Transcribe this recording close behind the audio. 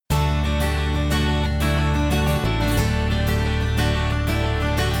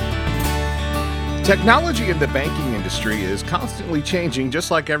Technology in the banking industry is constantly changing just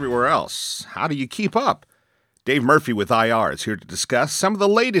like everywhere else. How do you keep up? Dave Murphy with IR is here to discuss some of the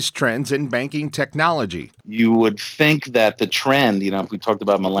latest trends in banking technology. You would think that the trend, if we talked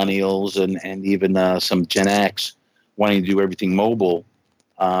about millennials and even some Gen X wanting to do everything mobile,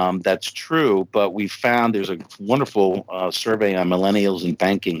 that's true. But we found there's a wonderful survey on millennials in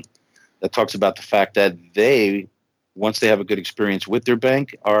banking that talks about the fact that they, once they have a good experience with their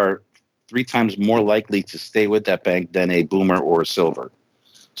bank, are 3 times more likely to stay with that bank than a boomer or a silver.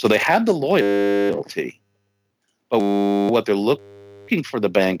 So they have the loyalty, but what they're looking for the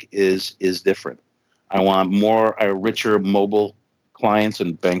bank is different. I want more, richer mobile clients,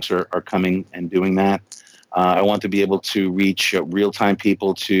 and banks are coming and doing that. I want to be able to reach real-time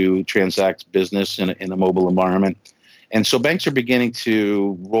people to transact business in a mobile environment. And so banks are beginning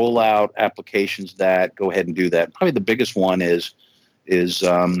to roll out applications that go ahead and do that. Probably the biggest one is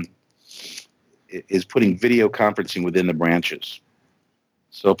putting video conferencing within the branches.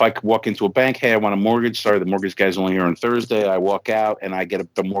 So if I could walk into a bank, hey, I want a mortgage. Sorry, the mortgage guy's only here on Thursday. I walk out and I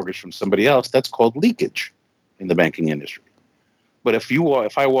get the mortgage from somebody else. That's called leakage in the banking industry. But if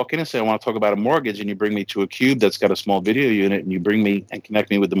I walk in and say I want to talk about a mortgage, and you bring me to a cube that's got a small video unit, and you bring me and connect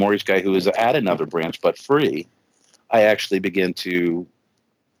me with the mortgage guy who is at another branch but free, I actually begin to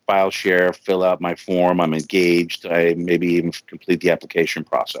file share, fill out my form. I'm engaged. I maybe even complete the application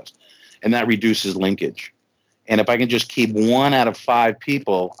process. And that reduces linkage. And if I can just keep 1 out of 5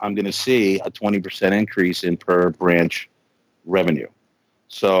 people, I'm going to see a 20% increase in per branch revenue.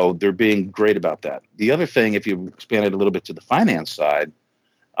 So they're being great about that. The other thing, if you expand it a little bit to the finance side,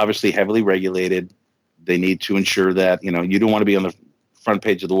 obviously heavily regulated. They need to ensure that, you don't want to be on the front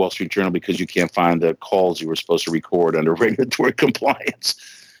page of the Wall Street Journal because you can't find the calls you were supposed to record under regulatory compliance.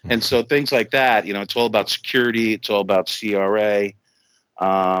 And so things like that, it's all about security. It's all about CRA.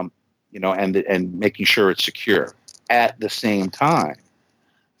 And making sure it's secure. At the same time,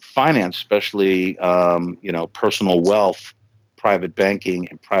 finance, especially, personal wealth, private banking,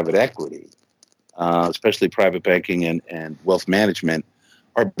 and private equity, especially private banking and wealth management,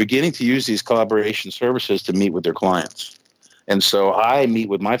 are beginning to use these collaboration services to meet with their clients. And so I meet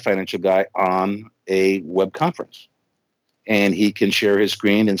with my financial guy on a web conference. And he can share his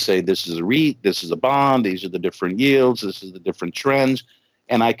screen and say, this is a REIT, this is a bond, these are the different yields, this is the different trends.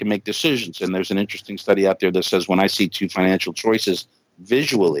 And I can make decisions. And there's an interesting study out there that says when I see 2 financial choices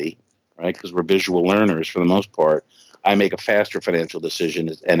visually, right, because we're visual learners for the most part, I make a faster financial decision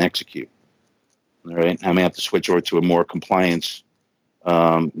and execute. All right, I may have to switch over to a more compliance,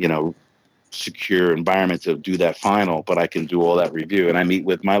 secure environment to do that final, but I can do all that review. And I meet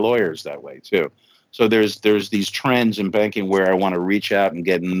with my lawyers that way too. So there's these trends in banking where I want to reach out and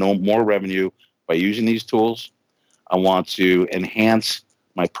get more revenue by using these tools. I want to enhance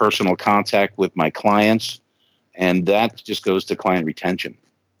my personal contact with my clients, and that just goes to client retention,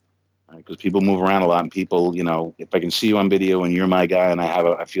 because people move around a lot, and people, if I can see you on video and you're my guy and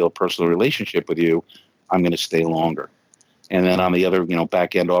I feel a personal relationship with you, I'm going to stay longer. And then on the other,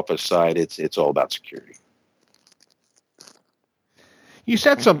 back end office side, it's all about security. You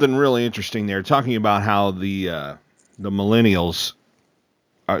said something really interesting there, talking about how the millennials,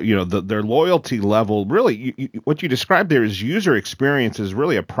 their loyalty level, really, what you described there is user experience is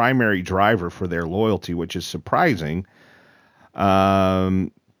really a primary driver for their loyalty, which is surprising.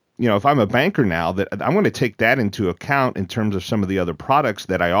 If I'm a banker now, that I'm going to take that into account in terms of some of the other products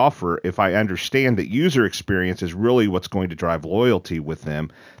that I offer. If I understand that user experience is really what's going to drive loyalty with them,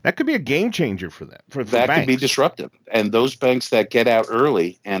 that could be a game changer for them. That banks. Could be disruptive. And those banks that get out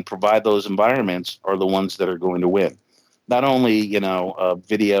early and provide those environments are the ones that are going to win. Not only,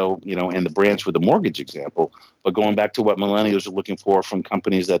 video, in the branch with the mortgage example, but going back to what millennials are looking for from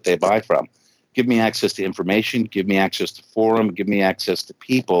companies that they buy from. Give me access to information, give me access to forum, give me access to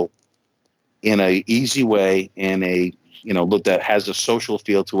people in a easy way, in a, look that has a social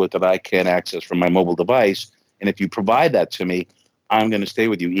feel to it that I can access from my mobile device. And if you provide that to me, I'm going to stay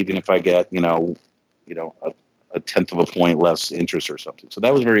with you, even if I get, a tenth of a point less interest or something. So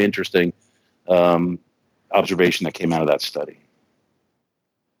that was very interesting. Observation that came out of that study.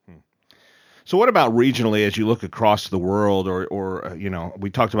 So what about regionally as you look across the world, or we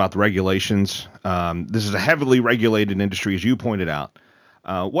talked about the regulations. This is a heavily regulated industry, as you pointed out.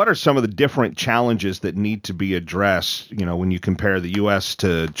 What are some of the different challenges that need to be addressed, when you compare the U.S.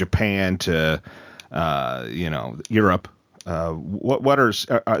 to Japan to, Europe? What are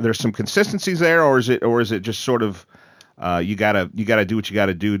there some consistencies there, or is it just sort of you gotta do what you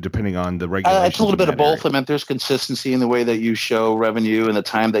gotta do depending on the regulations? It's a little bit of both. I mean, there's consistency in the way that you show revenue and the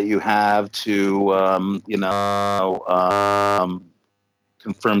time that you have to,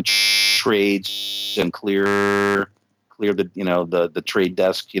 confirm trades and clear the trade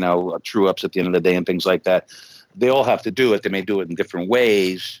desk, true ups at the end of the day and things like that. They all have to do it. They may do it in different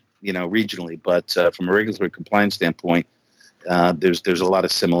ways, regionally, but from a regulatory compliance standpoint, there's a lot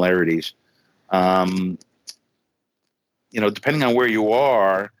of similarities. Depending on where you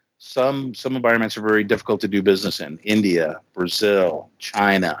are, some environments are very difficult to do business in. India, Brazil,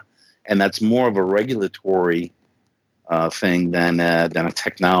 China, and that's more of a regulatory thing than a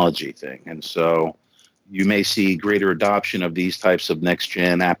technology thing. And so you may see greater adoption of these types of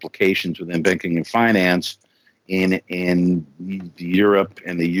next-gen applications within banking and finance in Europe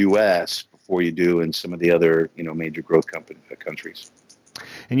and the U.S. before you do in some of the other major growth countries.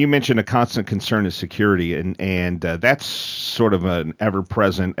 And you mentioned a constant concern is security, and that's sort of an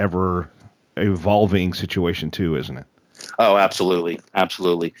ever-present, ever-evolving situation too, isn't it? Oh, absolutely.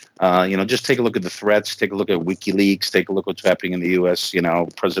 Absolutely. Just take a look at the threats, take a look at WikiLeaks, take a look at what's happening in the U.S.,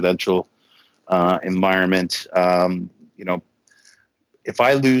 presidential environment. If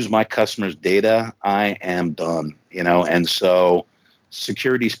I lose my customers' data, I am done, and so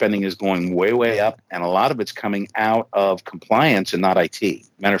security spending is going way, way up, and a lot of it's coming out of compliance and not IT.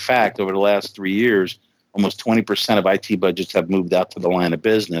 Matter of fact, over the last 3 years, almost 20% of IT budgets have moved out to the line of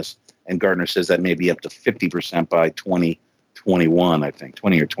business, and Gartner says that may be up to 50% by 2021, I think,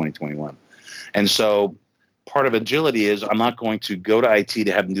 20 or 2021. And so part of agility is I'm not going to go to IT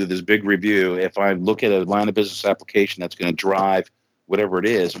to have them do this big review. If I look at a line of business application that's going to drive whatever it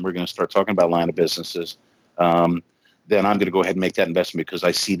is, and we're going to start talking about line of businesses, then I'm going to go ahead and make that investment because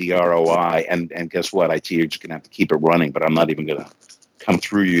I see the ROI. And guess what? IT, you're just going to have to keep it running, but I'm not even going to come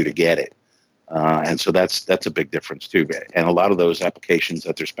through you to get it. And so that's a big difference too. And a lot of those applications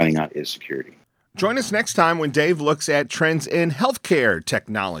that they're spending on is security. Join us next time when Dave looks at trends in healthcare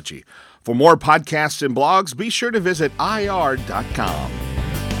technology. For more podcasts and blogs, be sure to visit ir.com.